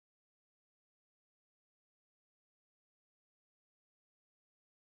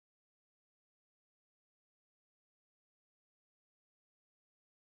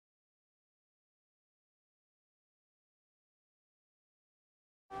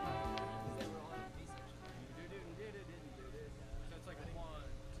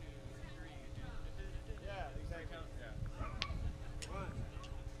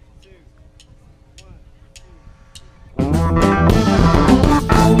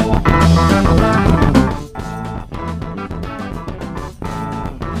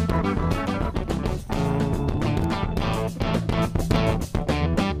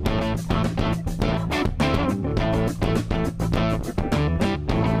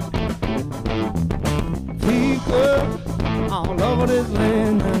all over this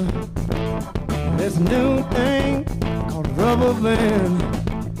land now. There's a new thing called a rubber band.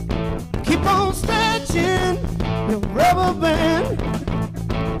 Keep on stretching your rubber band.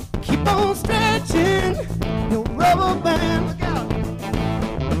 Keep on stretching your rubber band. Look out.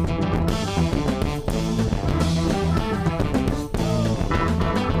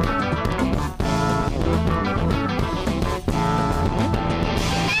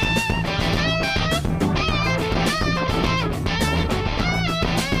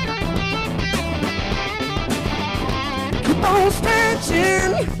 Keep on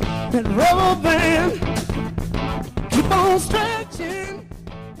stretching that rubber band. Keep on stretching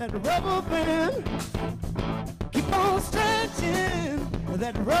that rubber band. Keep on stretching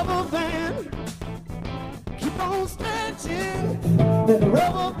that rubber band. Keep on stretching that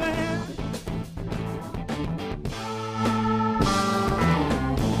rubber band.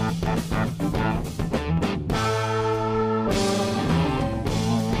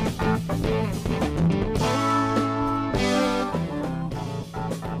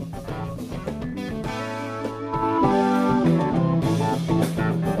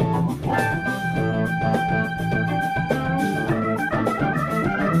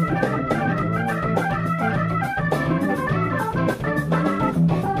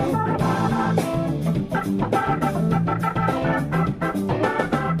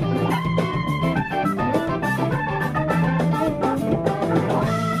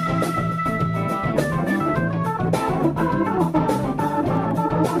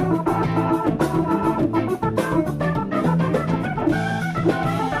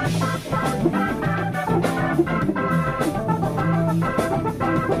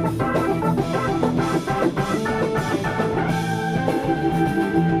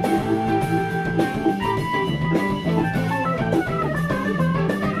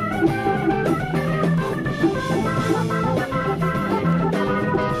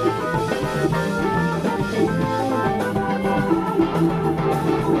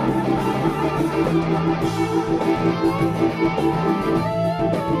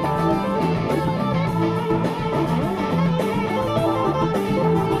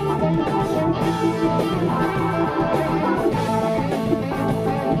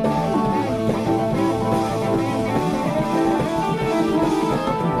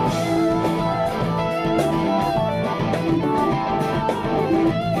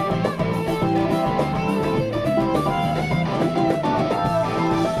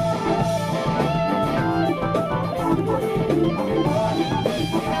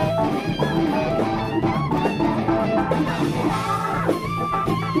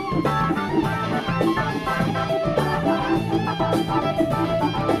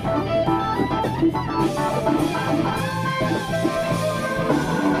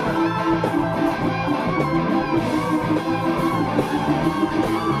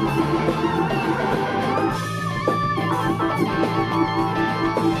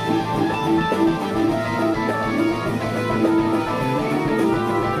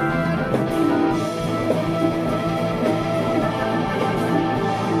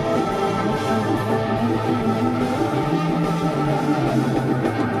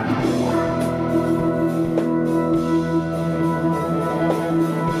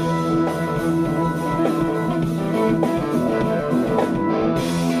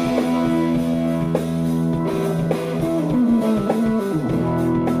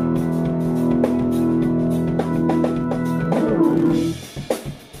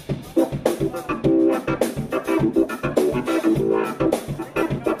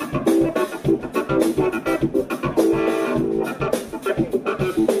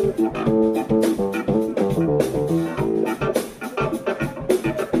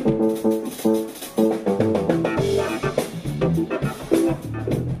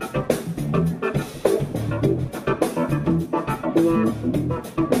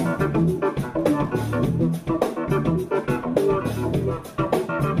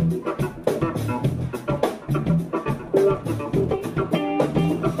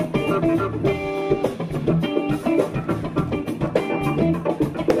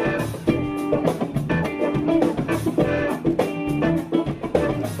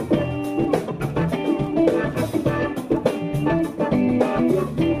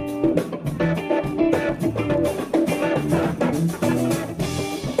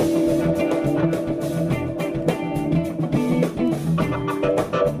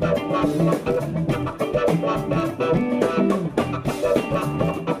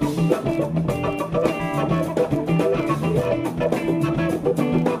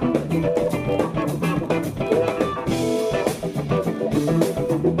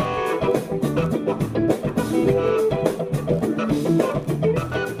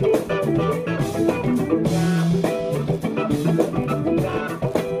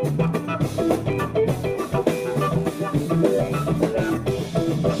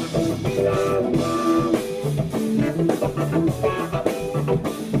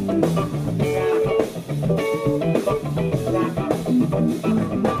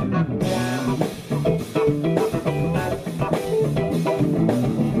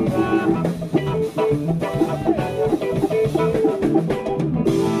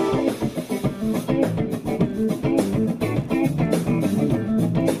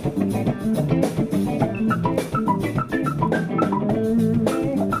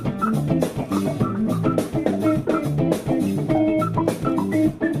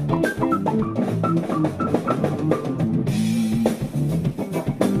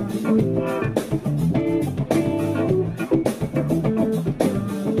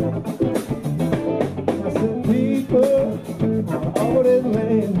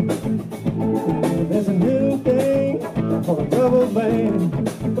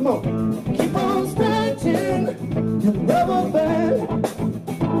 Come on. Keep on stretching the rubber band.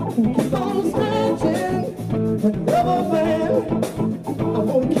 Keep on stretching the rubber band. I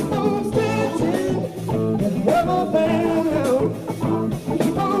want to keep on stretching the rubber band.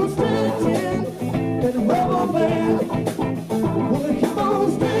 Keep on stretching the rubber band. Want to keep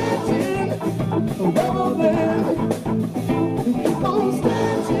on stretching the rubber band. Keep on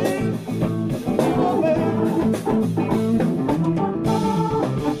stretching the rubber band.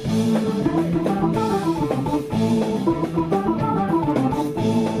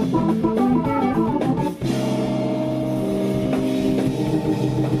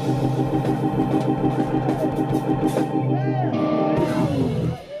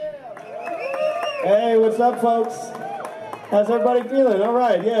 Hey, what's up, folks? How's everybody feeling? All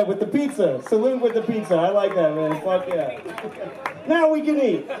right, yeah, with the pizza. Salute with the pizza. I like that, man. Fuck yeah. Now we can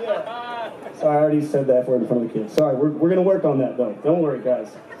eat. Yeah. Sorry, I already said that word in front of the kids. Sorry, we're going to work on that, though. Don't worry, guys.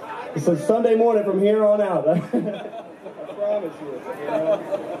 It's a Sunday morning from here on out. I promise you.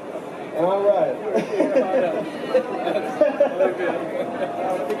 All right.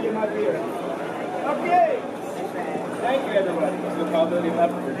 I'll give you my beer. Okay. Thank you, everybody.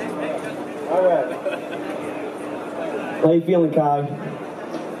 All right. How you feeling, Kai?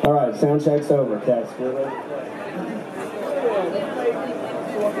 All right, sound check's over, Tex. Yeah.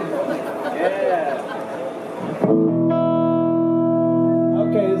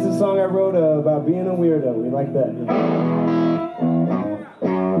 Okay, this is a song I wrote about being a weirdo. We like that.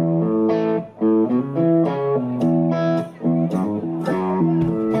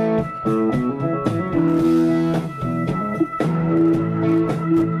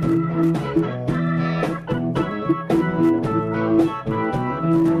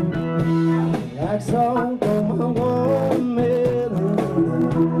 Like salt on my watermelon,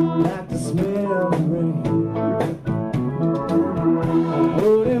 like the smell of rain. I'm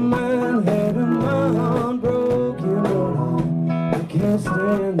holding my head and my heart broken, but I can't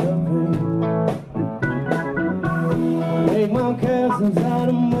stand the pain. Make my castles out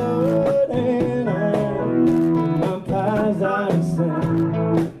of mud and my pies out of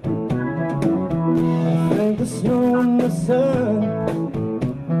sand. I think the snow and the sun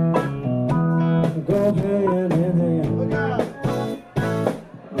go hand in hand.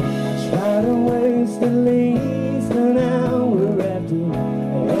 Try to waste at least an hour after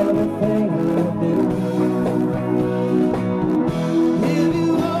everything I do. If you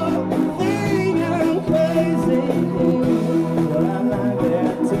all think I'm crazy, well, I like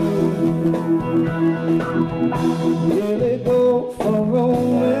that too. Really go for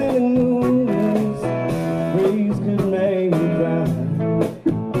romantic movies, breeze could make me cry.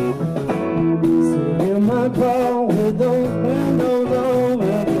 My car with those windows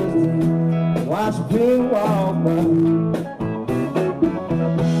open, watch people walk by.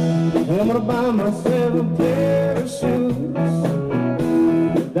 I'm gonna buy myself a pair of shoes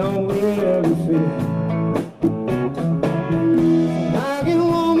that don't really fit. I can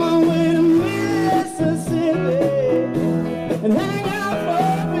walk my way to Mississippi and hang out for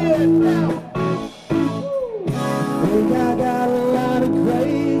a bit now. I think I got a lot of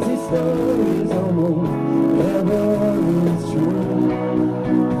crazy stories almost. Everyone is true.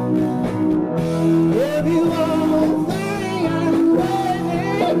 If you all think I'm crazy,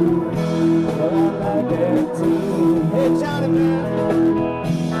 well, I like that too. Hey, Johnny, man.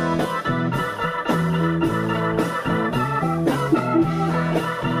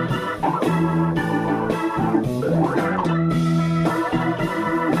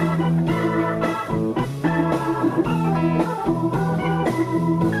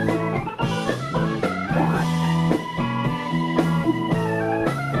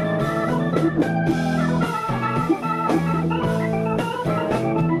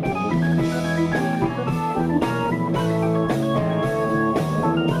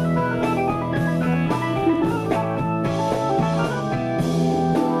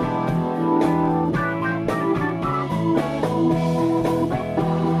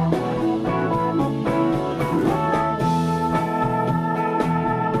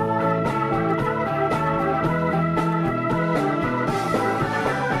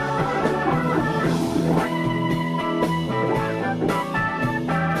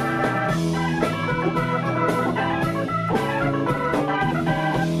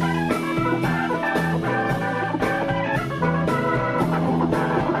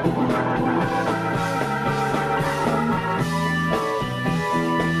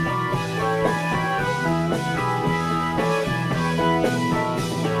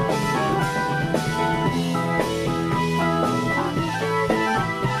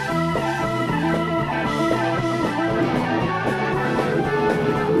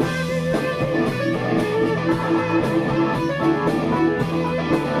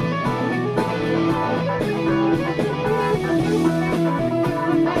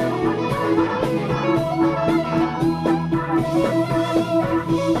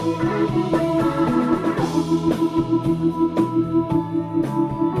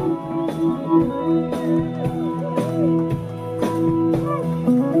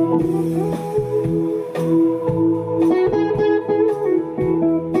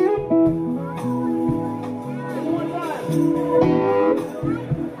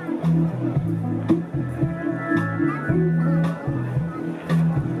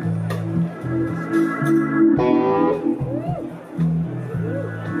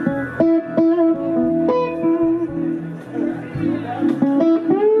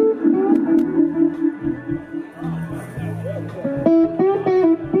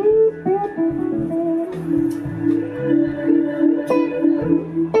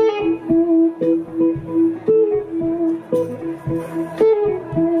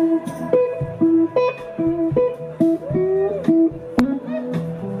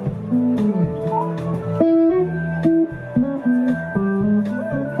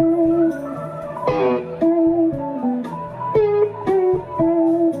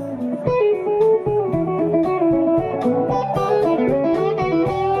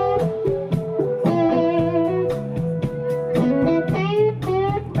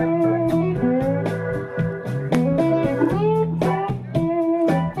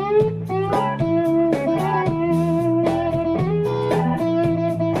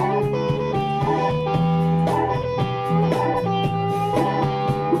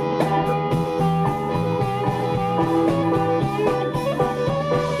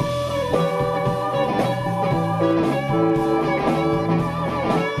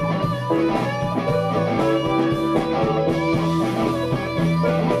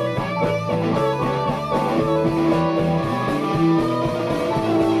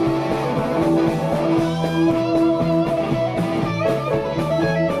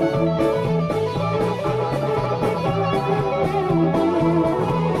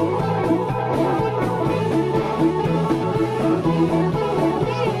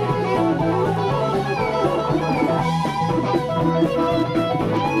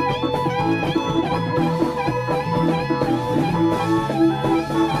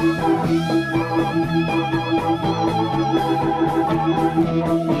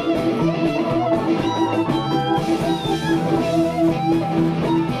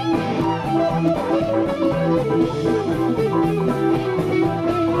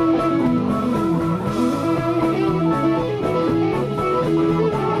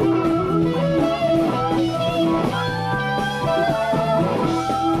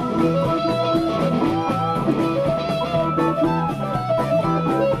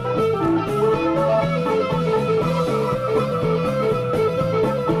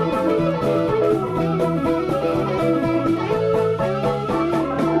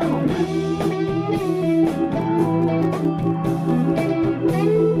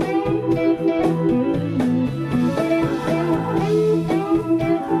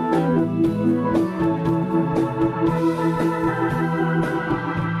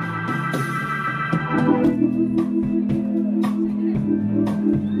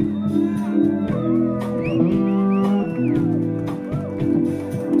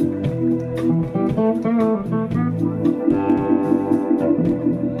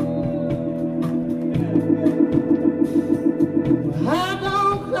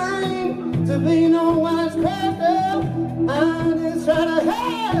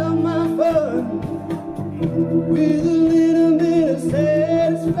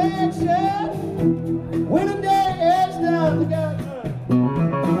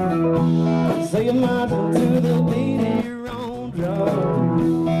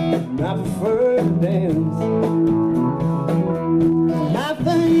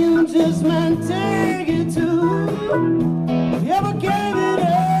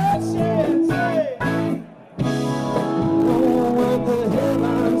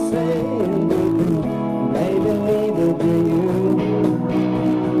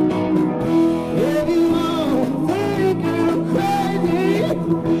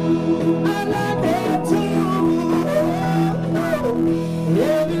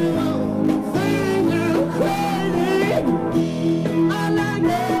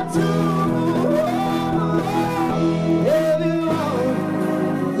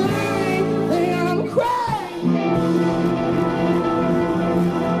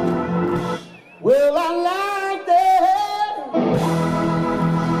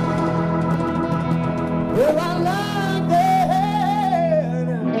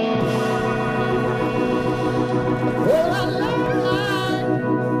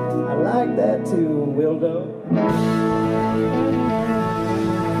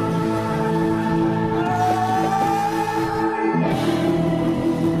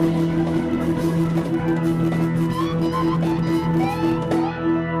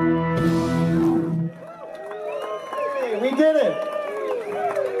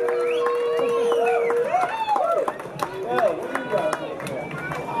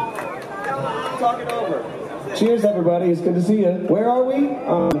 Cheers, everybody. It's good to see you. Where are we?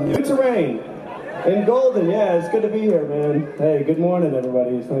 New Terrain. In Golden. Yeah, it's good to be here, man. Hey, good morning,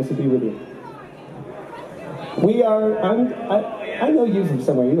 everybody. It's nice to be with you. We are, I know you from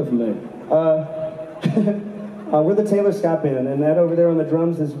somewhere. You know from there. We're the Taylor Scott Band, and that over there on the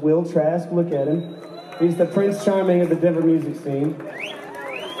drums is Will Trask. Look at him. He's the Prince Charming of the Denver music scene.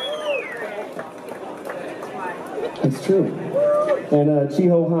 It's true. And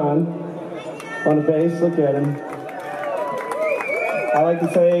Chiho Han on the bass, look at him. I like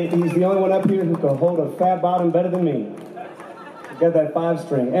to say he's the only one up here who can hold a fat bottom better than me. He's got that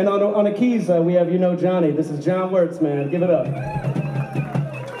 5-string. And on the keys, we have You Know Johnny. This is John Wirtz, man. Give it up.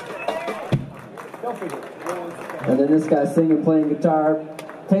 And then this guy singing, playing guitar,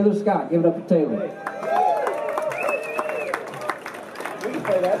 Taylor Scott. Give it up for Taylor. We can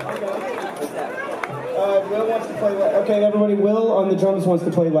play that. Will wants to play. Okay, everybody. Will on the drums wants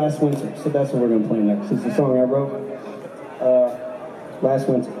to play Last Winter, so that's what we're going to play next. It's the song I wrote. Last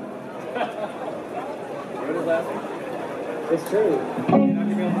Winter. It's true.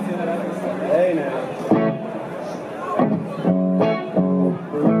 Hey now.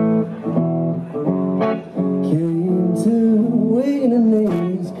 Came to waiting in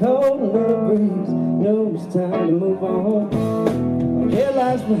knees, cold and the breeze. No, it's time to move on.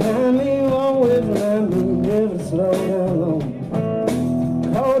 Headlights behind me, always behind me, never slow down long.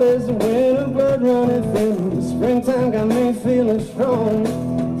 Cold as the winter, blood running through. The springtime got me feeling strong.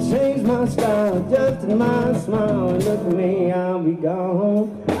 Changed my style, adjusted my smile. And look at me, I'll be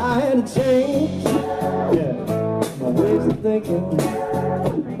gone. I had to change, yeah, my ways of thinking.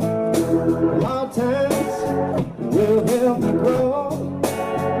 Hard times will help me grow.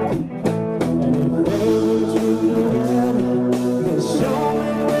 And if things you do, show me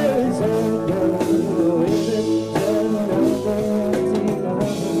where it's at. Is it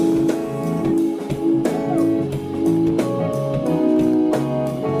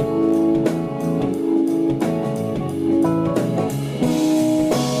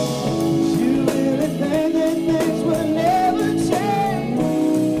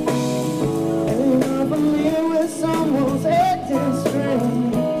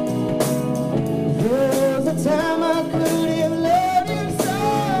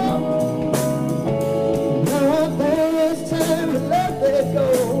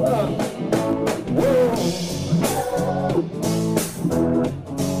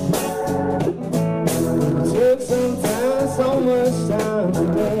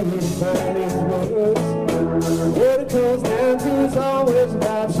find these words. What it comes down to is always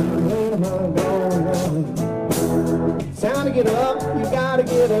about you. Where am I going? It's time to get up, you gotta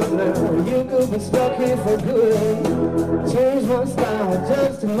get up now. You could be stuck here for good. Change my style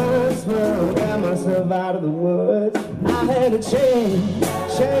just to my smile. Got myself out of the woods. I had to change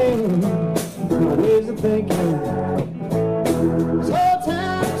my ways of thinking.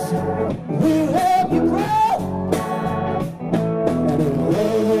 Sometimes we'll help you grow. And if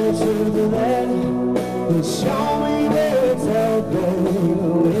there's a truth to that, then show me where it's all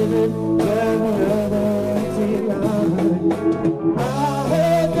going. Is it just another empty line? I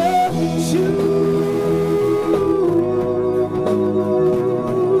had to choose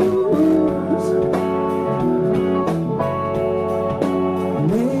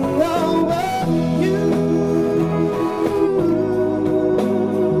me over you.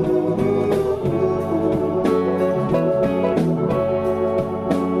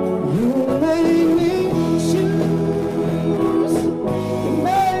 You made me choose. You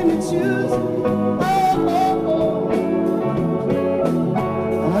made me choose. Oh, oh, oh.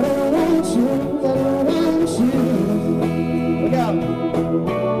 I don't want you. I don't want you. Look out.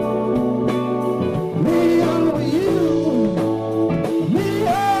 Me over you. Me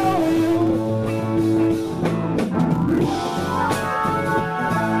over you.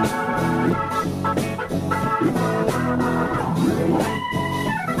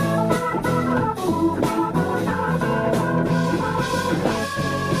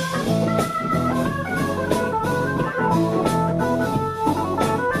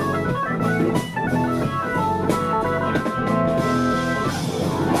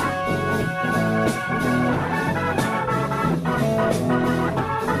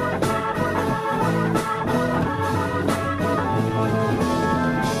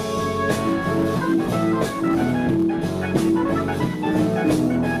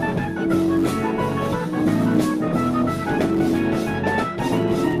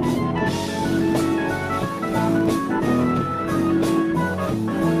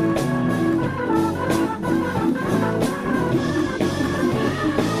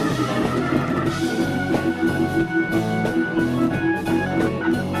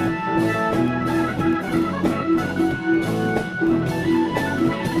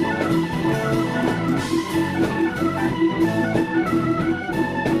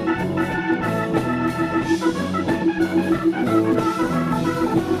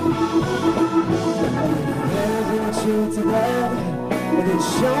 There's a truth to that, and it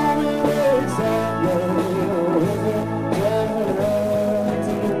show me where it's at.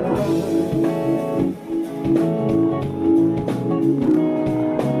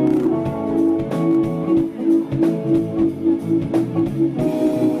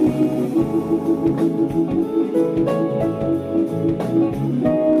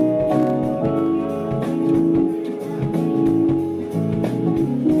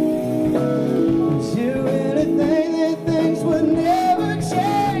 You anything that things would never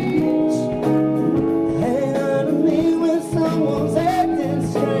change. Hang on to me when someone's acting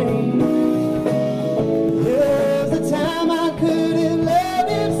strange. There was a time I could have loved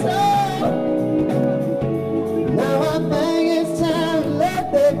him so. Now I think it's time to let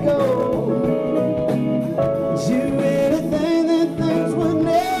that go. You anything that things would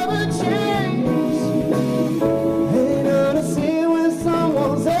never change. Hang on to see when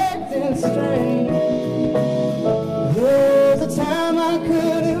someone's acting strange. There's a time I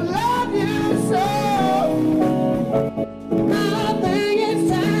could have loved you so. Now I think it's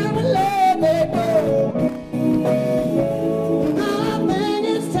time to let that go. Now I think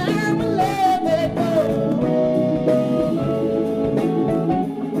it's time to let that go.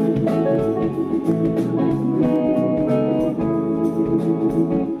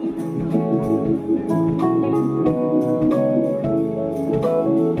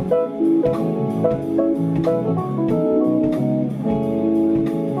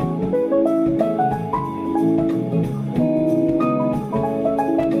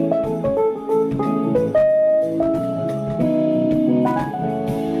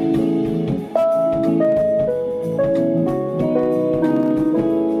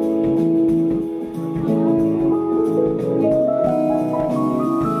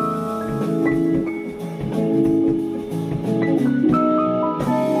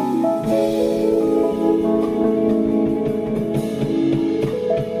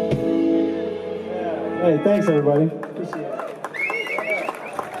 Hey, thanks everybody. Appreciate it.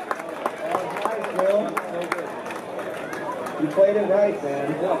 You played it right, man.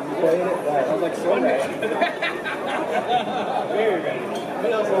 You played it right. Sounds like so right. Very right.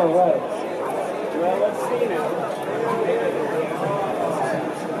 All right. Well, let's see now.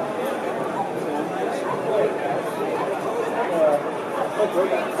 I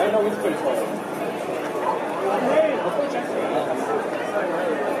know which place.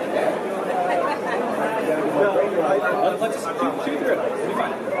 Let's just shoot through it. It'll be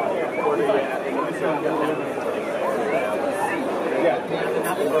fine. Yeah.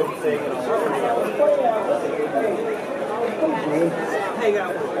 Hang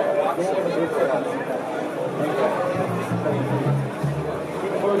out.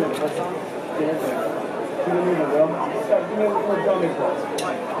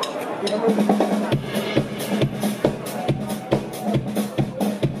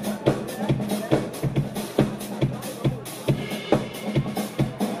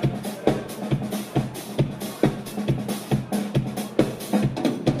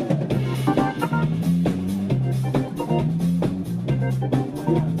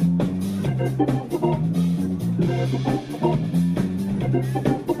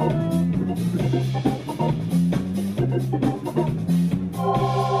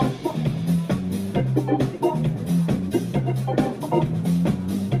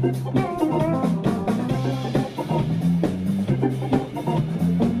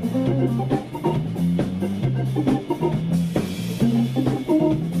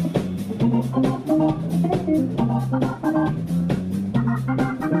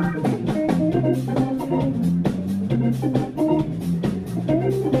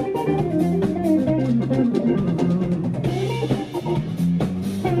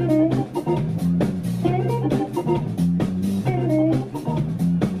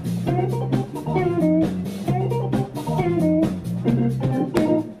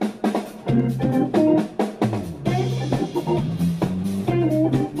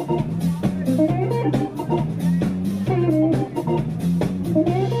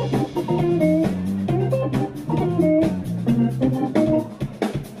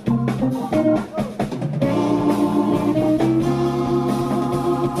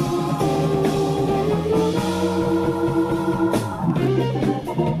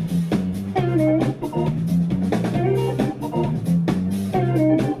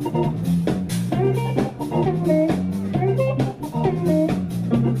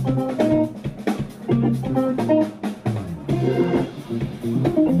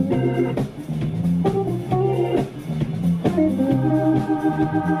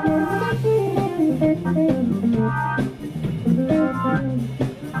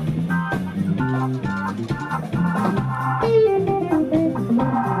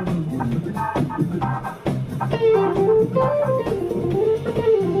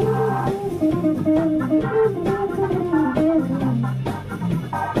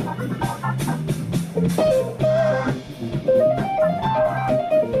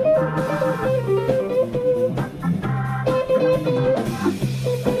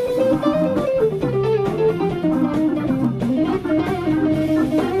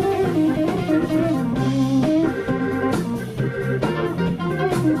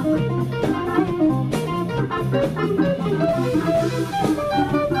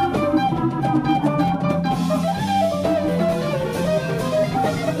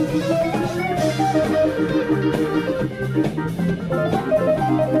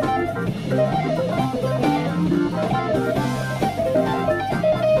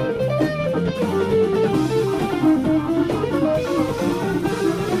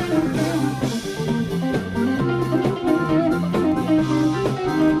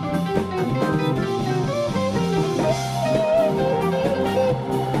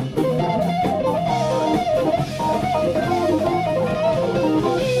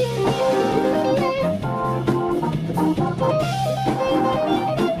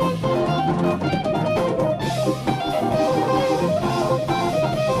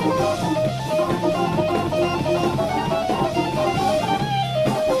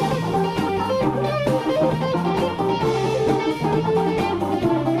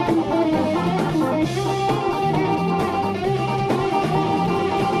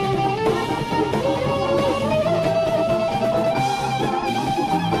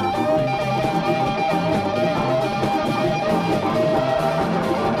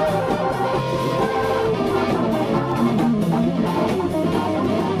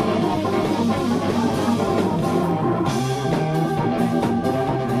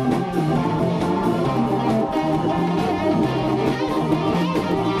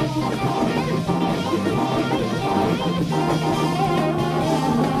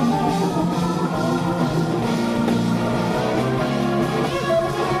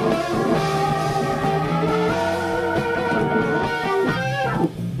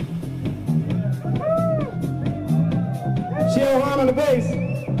 on the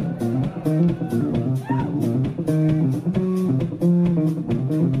bass.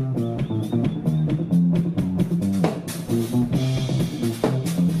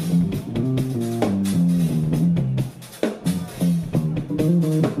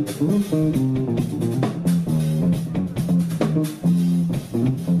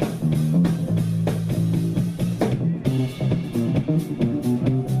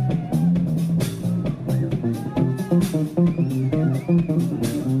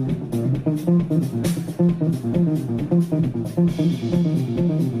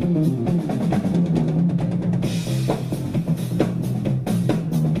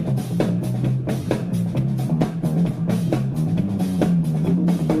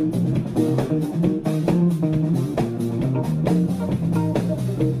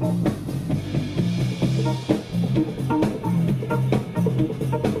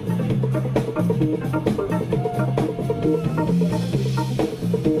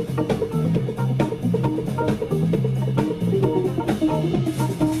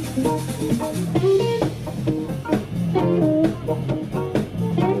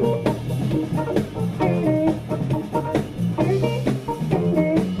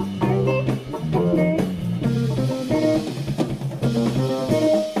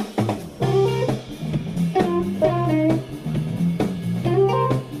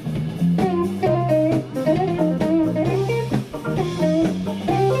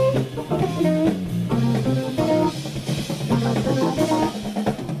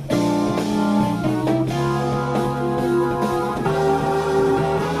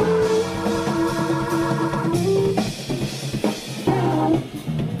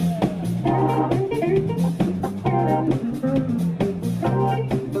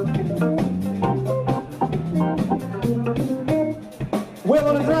 Will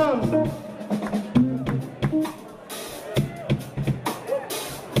on the drums.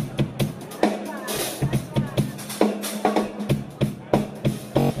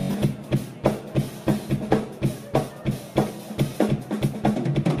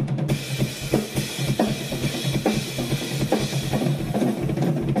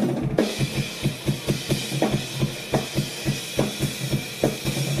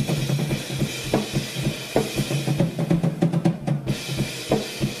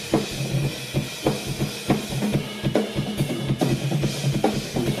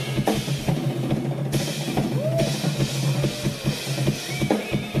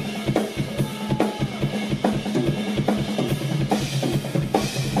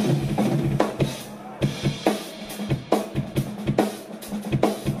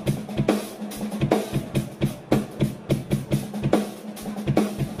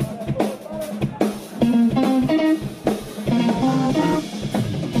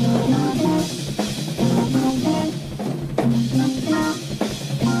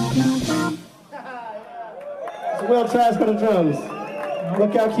 Will Trask on the drums.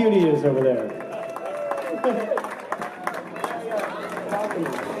 Look how cute he is over there.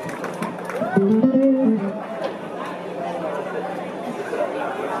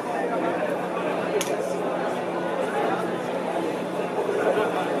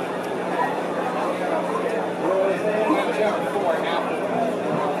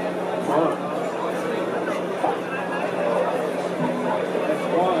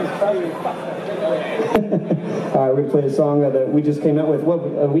 All right, we're gonna play a song that we just came out with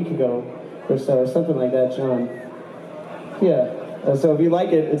a week ago or so, or something like that, John. Yeah. So if you like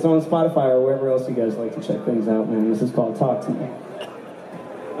it, it's on Spotify or wherever else you guys like to check things out, man. This is called Talk to Me.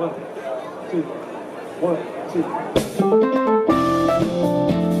 1, 2, 1, 2.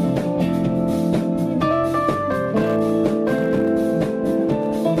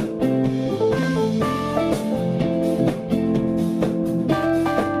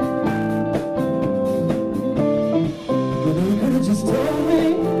 Just tell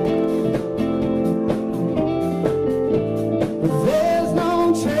me there's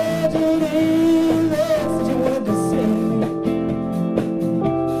no tragedy left you want to say.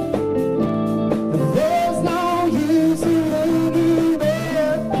 There's no use in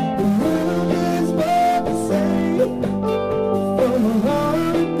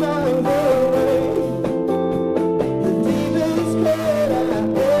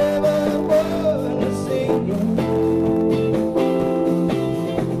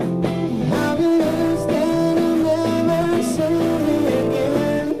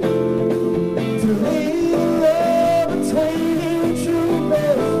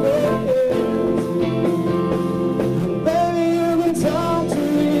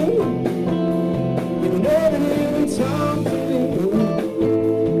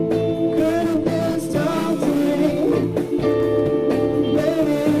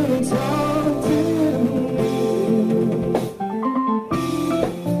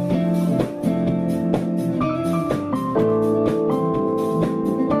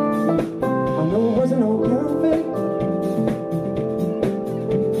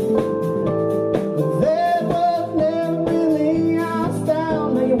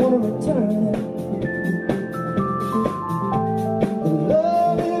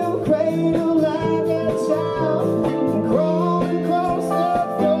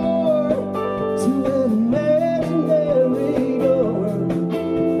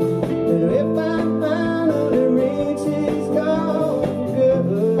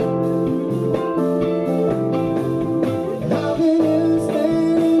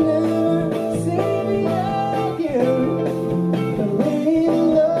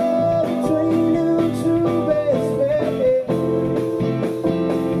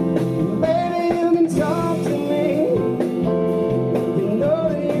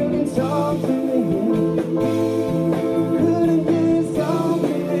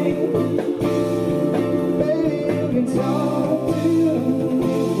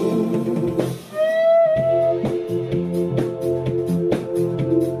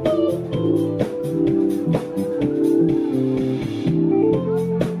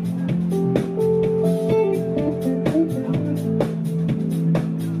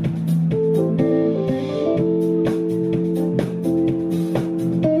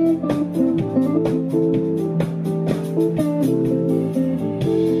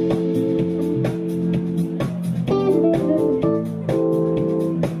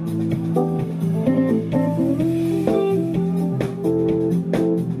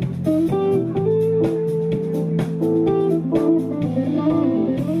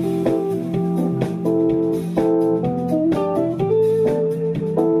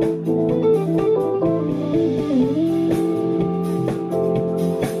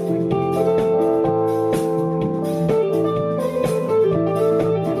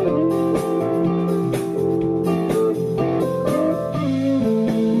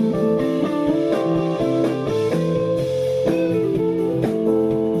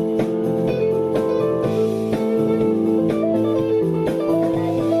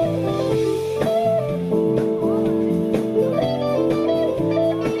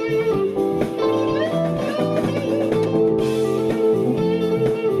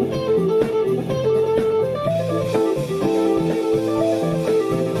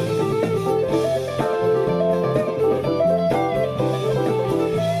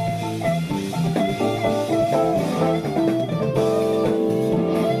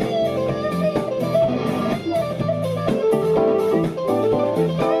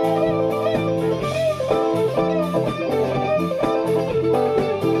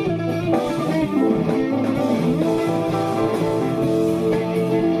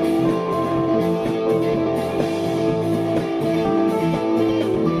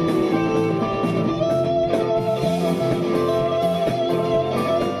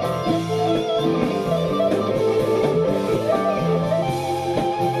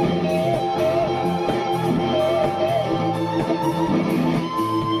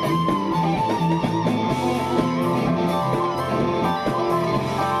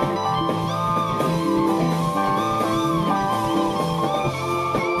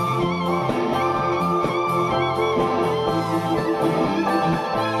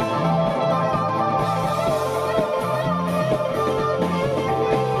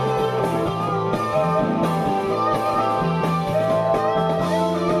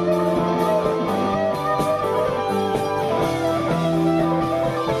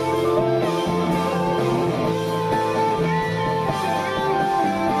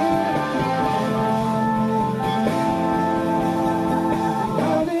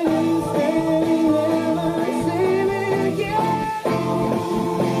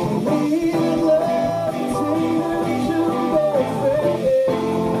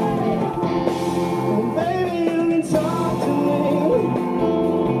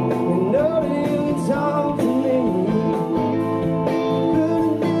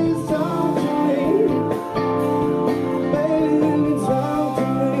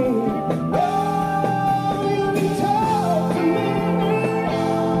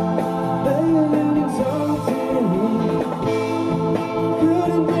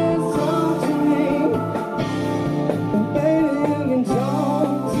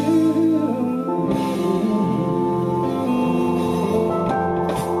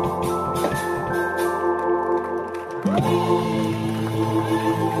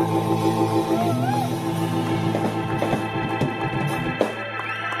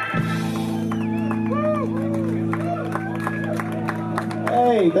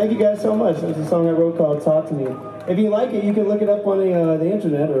Hey, thank you guys so much. It's a song I wrote called "Talk to Me." If you like it, you can look it up on the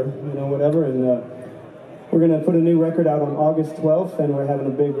internet or whatever. And we're gonna put a new record out on August 12th, and we're having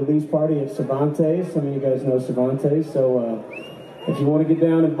a big release party at Cervantes. Some of you guys know Cervantes, so if you want to get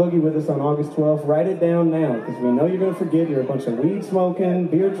down and boogie with us on August 12th, write it down now, because we know you're gonna forget. You're a bunch of weed smoking,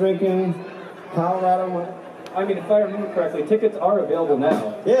 beer drinking, Colorado. I mean, if I remember correctly, tickets are available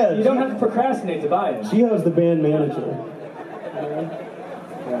now. Yeah, you don't have to procrastinate to buy them. Gio's the band manager.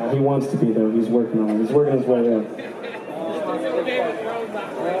 He wants to be, though. He's working on it. He's working his way up.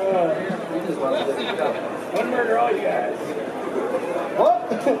 One murder, all you guys. What?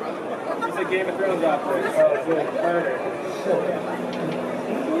 It's a Game of Thrones opera. Oh, it's good. Murder.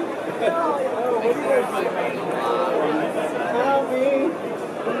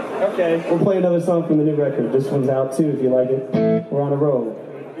 Okay, we'll play another song from the new record. This one's out, too, if you like it. We're on a roll.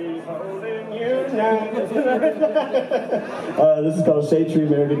 This is called Shade Tree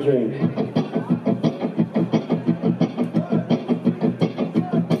American Dream.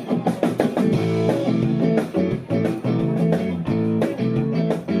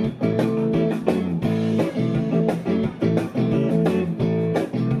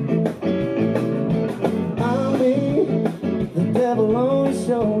 I'll be the devil on your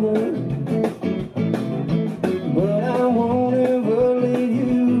shoulder, but I won't ever lead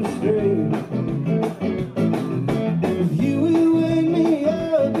you astray.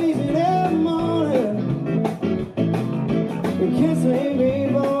 Kiss me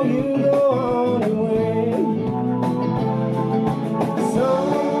before you go on away.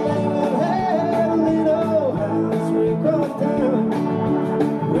 Someday we'll have a little house way across town.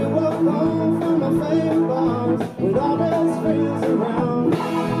 We'll walk home from my favorite bars with our best friends around.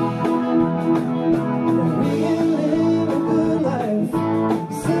 And we can live a good life,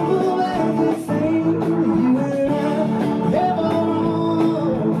 simple as it seems. You and I have our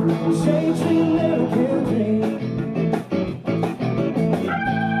own shade tree American dream.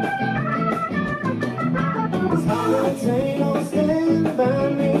 Ain't no stand by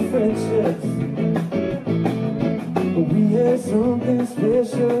me friendships, but we had something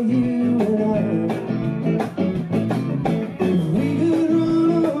special, you and I. If we could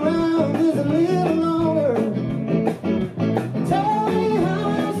run around just a little longer, tell me how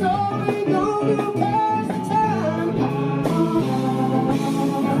else are we gonna pass the time?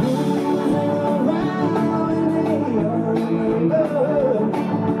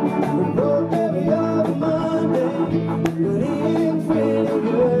 We broke every other Monday, but it ain't pretty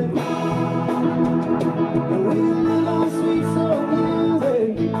good. And we live on sweet soul music,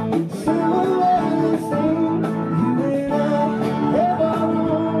 simple as it seems. You and I have our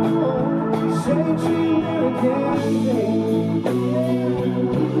own shade tree American dream.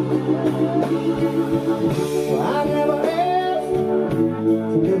 Well, I never asked to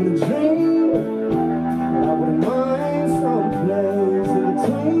live the dream, but I wouldn't mind some place in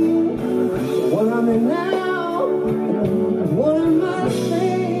between what I'm in now and what am I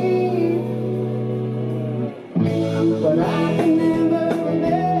saying. But I can never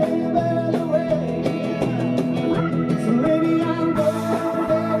remember the way. So maybe I'm going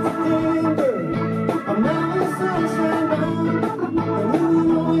back to Denver. I'm out with sunshine down, and you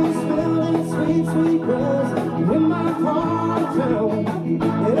will always smell that sweet, sweet grass in my hometown.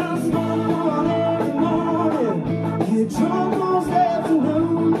 And I smoke one every morning, get drunk most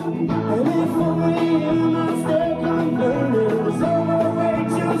afternoon, and at 4 a.m. I still complaining it's over way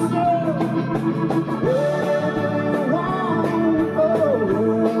too soon.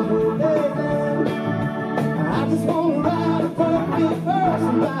 I just wanna ride a puppy first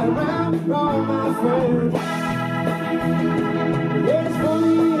and ride around with all my friends. Yes,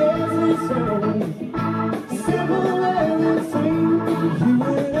 funny as it sounds, simple as it seems. You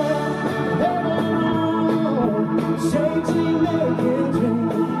and I have our own shade tree American dream.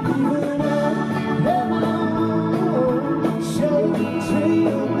 You and I have our own shade tree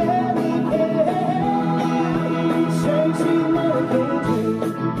American, shade tree American dream.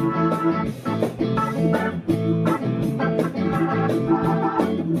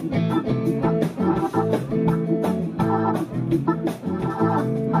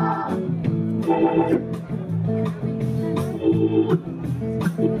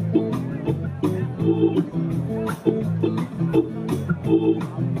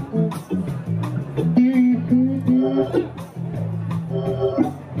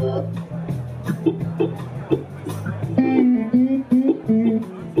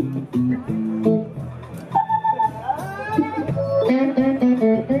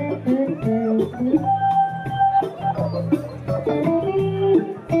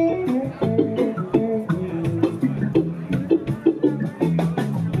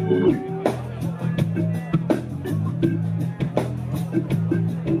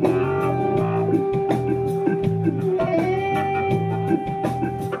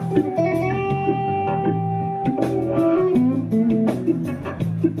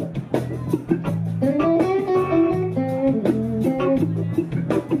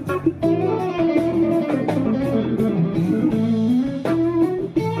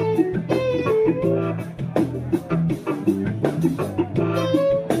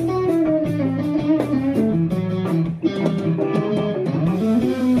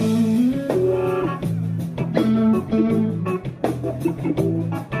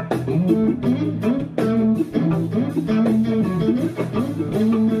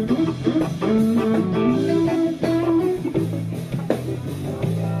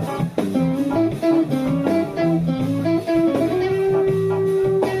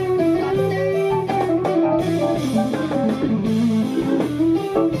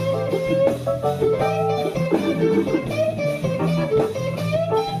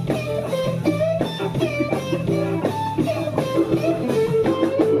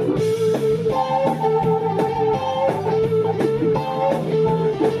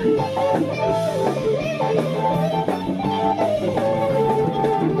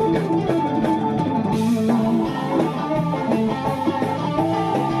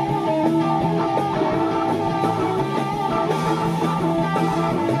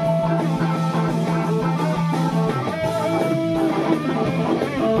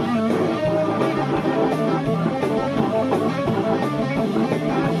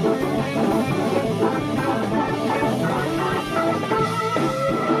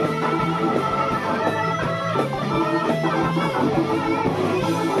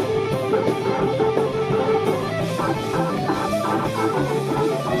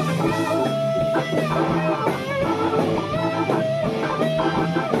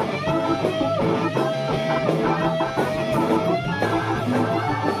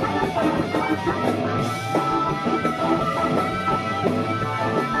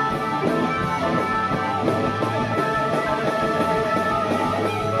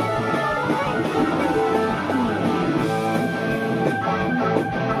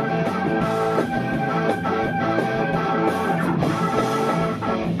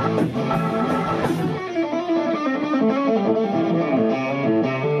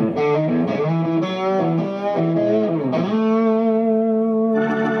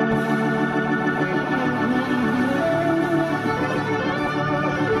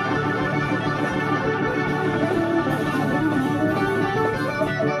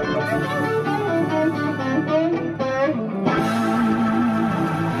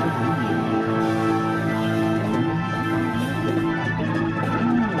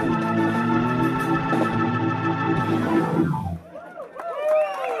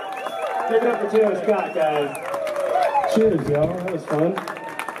 Give it up for Taylor Scott, guys. Cheers, y'all. That was fun.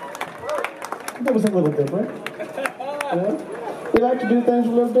 That was a little different. You know? We like to do things a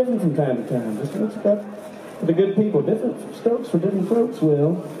little different from time to time. This looks about the good people. Different strokes for different throats,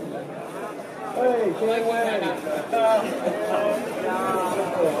 Will. Hey, can I win?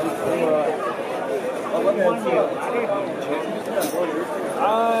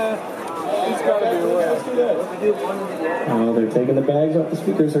 It's gotta be let's do that. Oh, they're taking the bags off the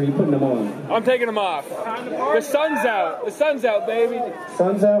speakers, or are you putting them on? I'm taking them off. The sun's out. The sun's out, baby.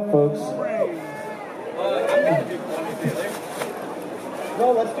 Sun's out, folks.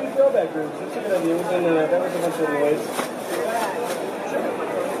 Well, let's do throwback groups. That's a good idea. And that was a bunch of noise.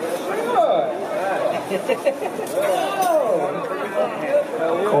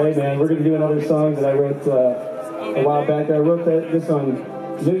 Hey, man, we're going to do another song that I wrote a while back. I wrote this on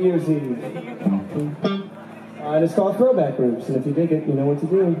New Year's Eve. And it's called Throwback Groups. And if you dig it, you know what to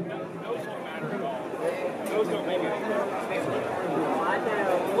do.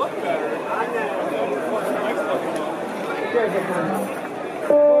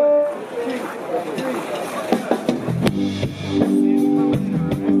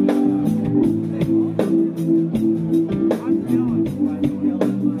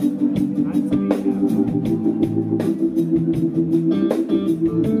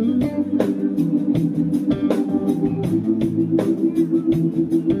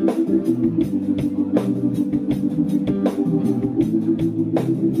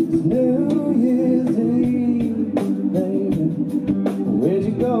 New Year's Eve, baby, where'd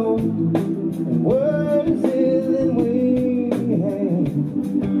you go? And what is it that we have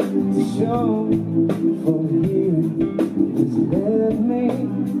to show for you? It's left me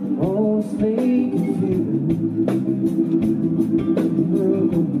honestly confused.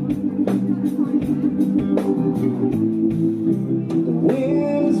 The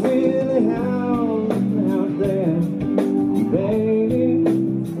wind's really howling out there, baby.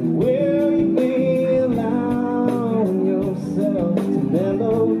 Will you be allowing yourself to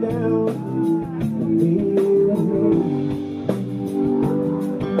down and feeling blue.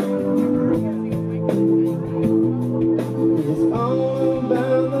 It's all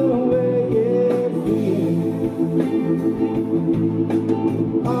about the way it feels.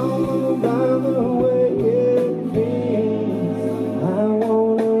 All about the way it feels. I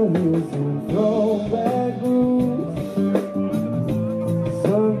wanna hear some throwback grooves,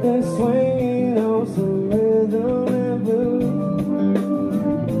 something swinging on some rhythm and blues.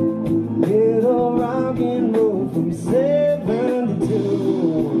 Little rock and roll from 72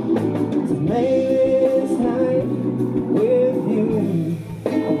 to make this night with you. I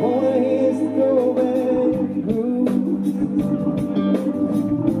wanna hear some throwback grooves.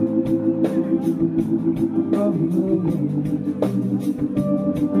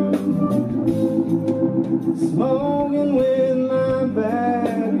 Smoking with my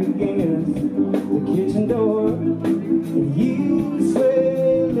back against the kitchen door, and you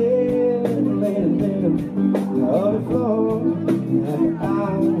swaying, laying there on the floor. After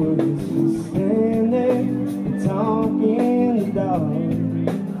hours, we stand there and talk in the dark.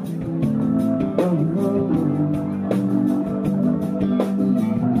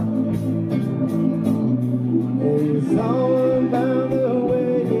 It's all about the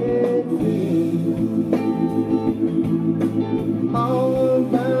way it feels. All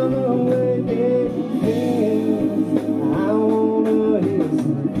about the way it feels. I wanna hear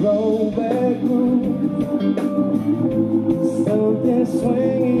some throwback grooves, something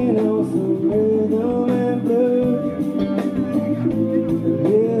swinging on some rhythm and blues.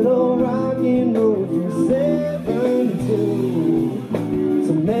 Little rock and roll from 72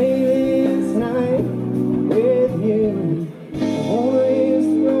 to make this night with you. I wanna hear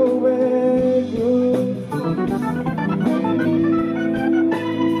some throwback grooves.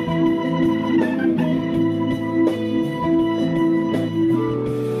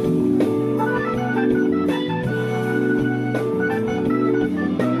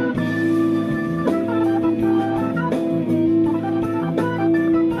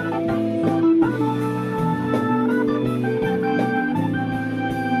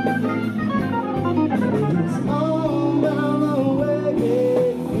 It's all about the way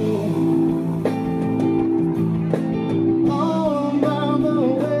it feels. All about the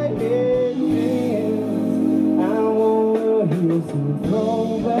way it feels. I wanna hear some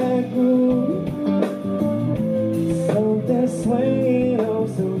throwback grooves, something swinging on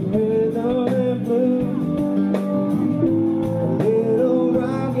some rhythm and blues. A little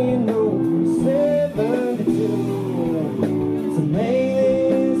rock and roll from 72 to make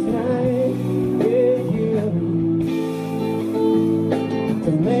this night with you.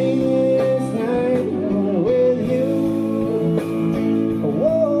 To make this night with you.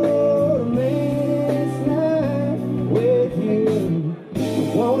 Whoa, to make this night with you.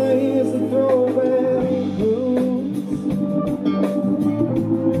 I wanna hear some throwback grooves.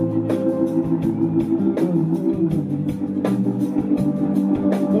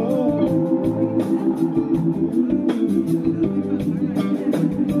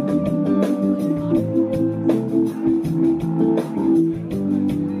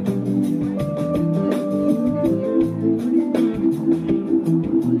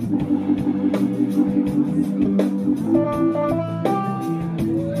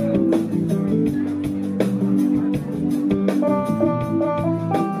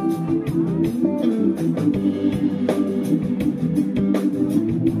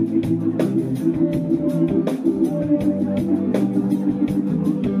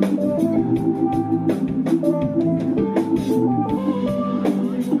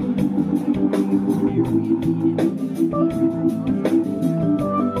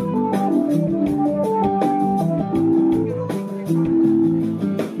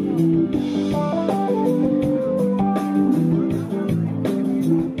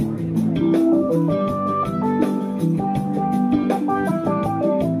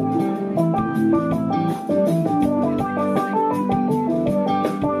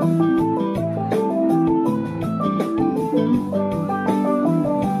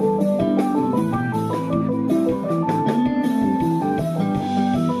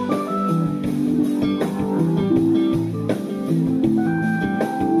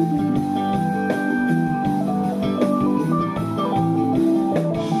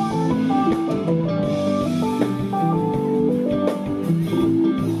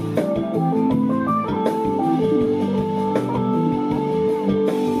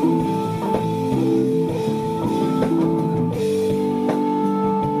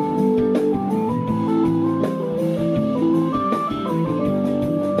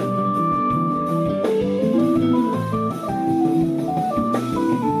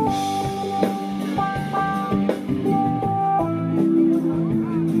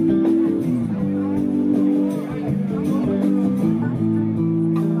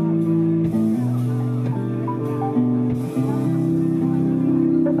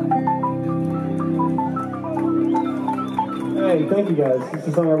 Hey, thank you guys. This is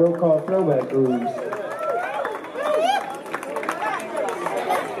a song I wrote called Throwback Grooves.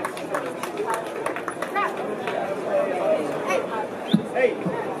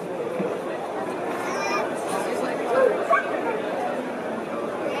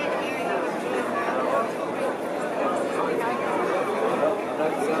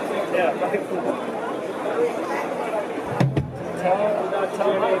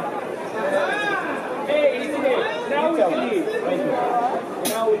 Hey, easy day. Now we can eat.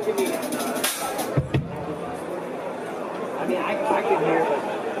 Now we can eat. I mean, I can hear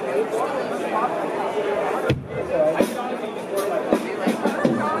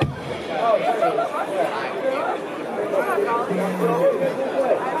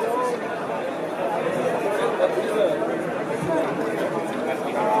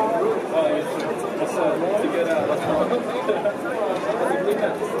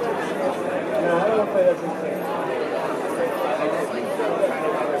No, I don't want to play that song.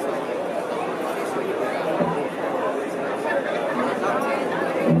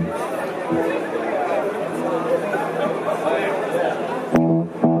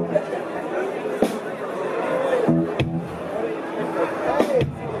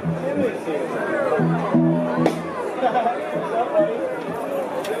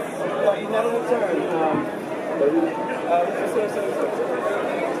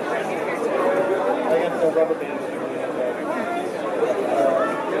 Rubber bands.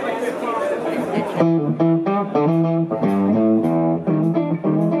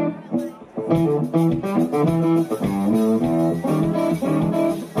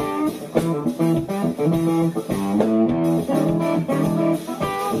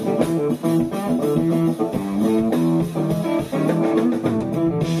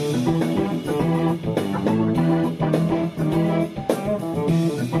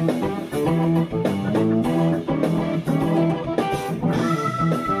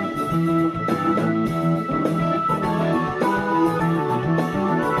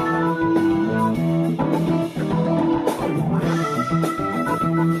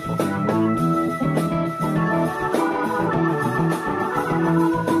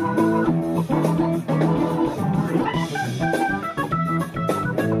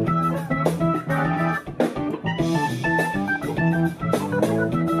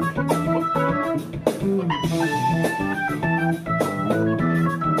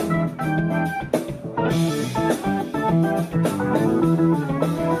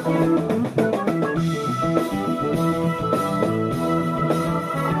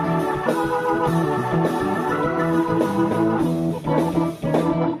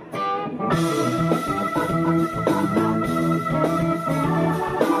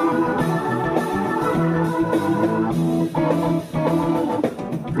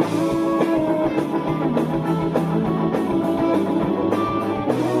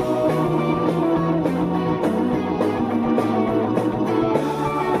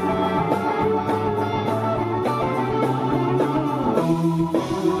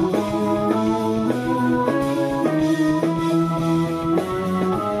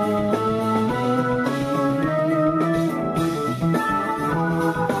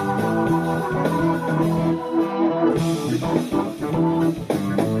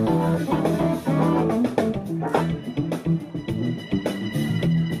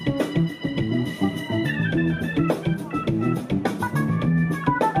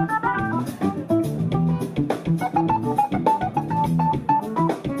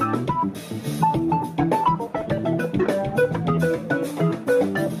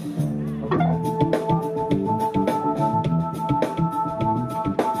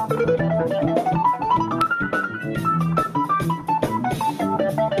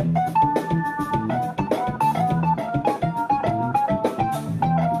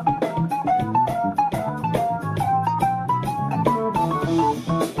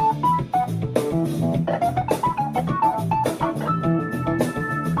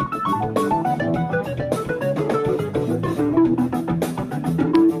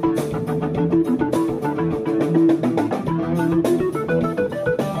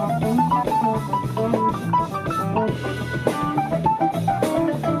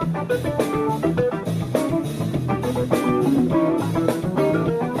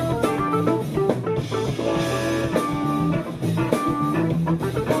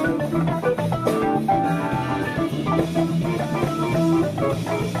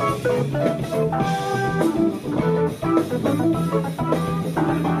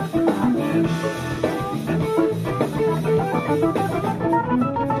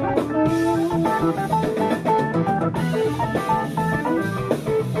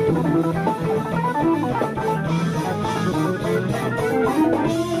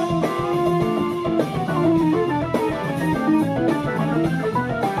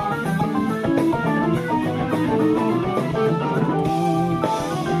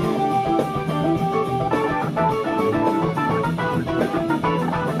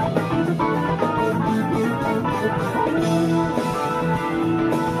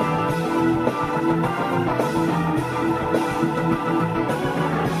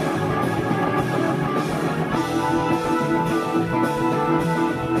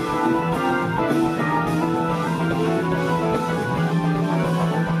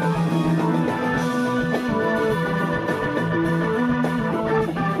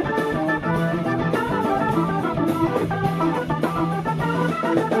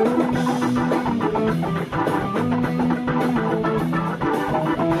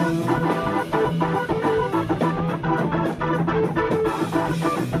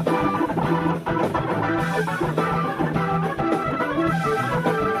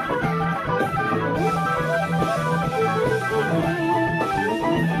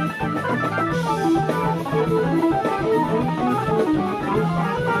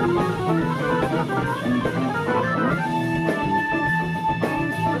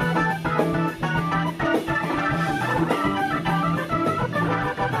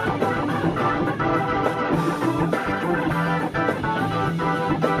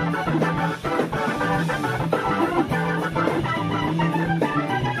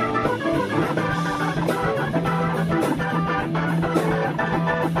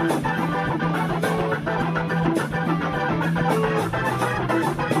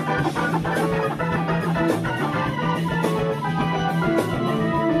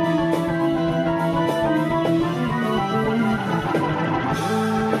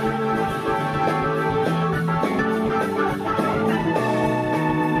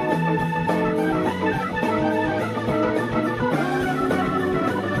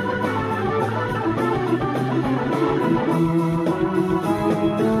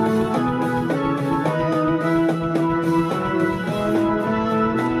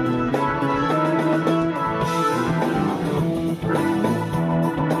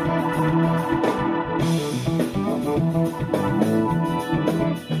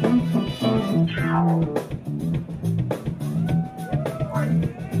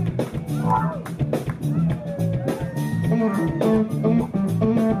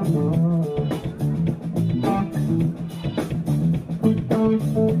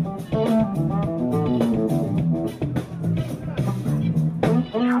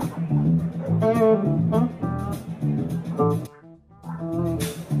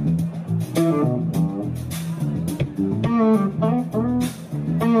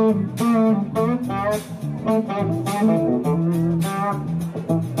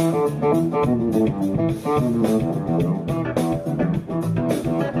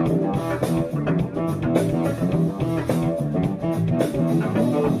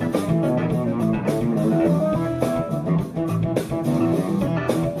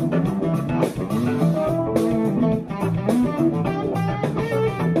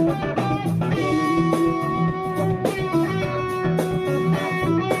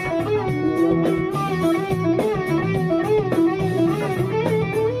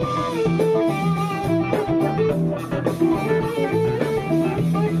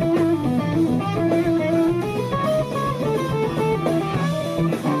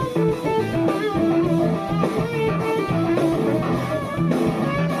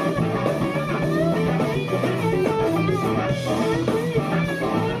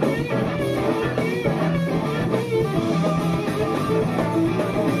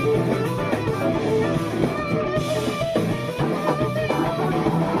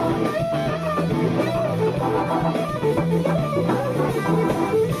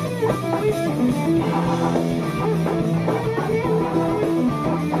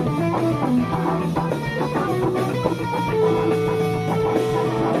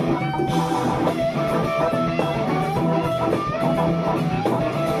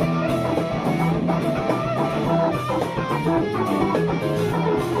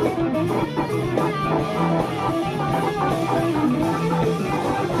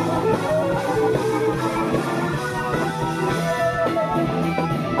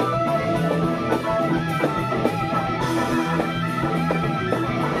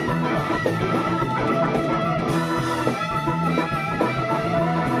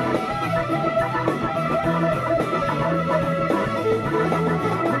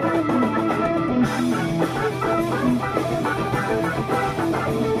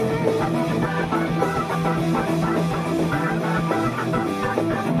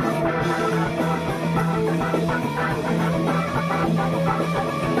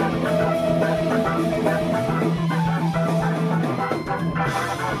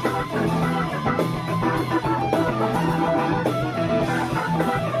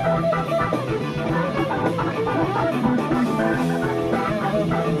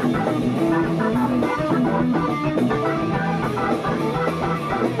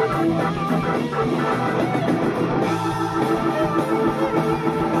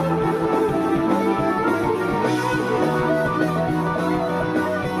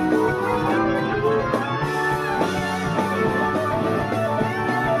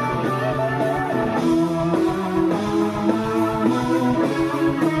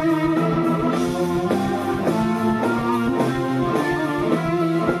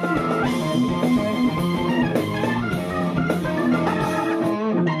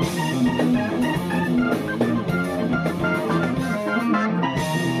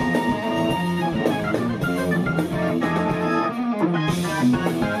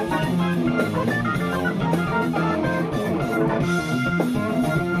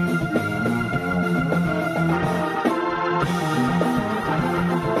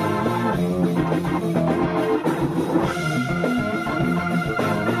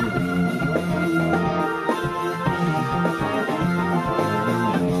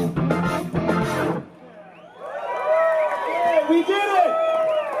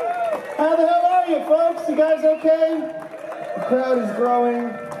 How the hell are you, folks? You guys okay? The crowd is growing.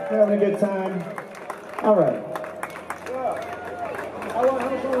 We're having a good time. All right.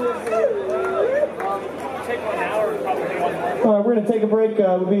 Take 1 hour, probably 1 more. All right, we're going to take a break.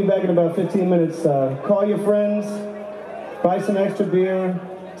 We'll be back in about 15 minutes. Call your friends, buy some extra beer,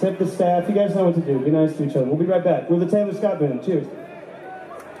 tip the staff. You guys know what to do. Be nice to each other. We'll be right back. We're the Taylor Scott Band. Cheers.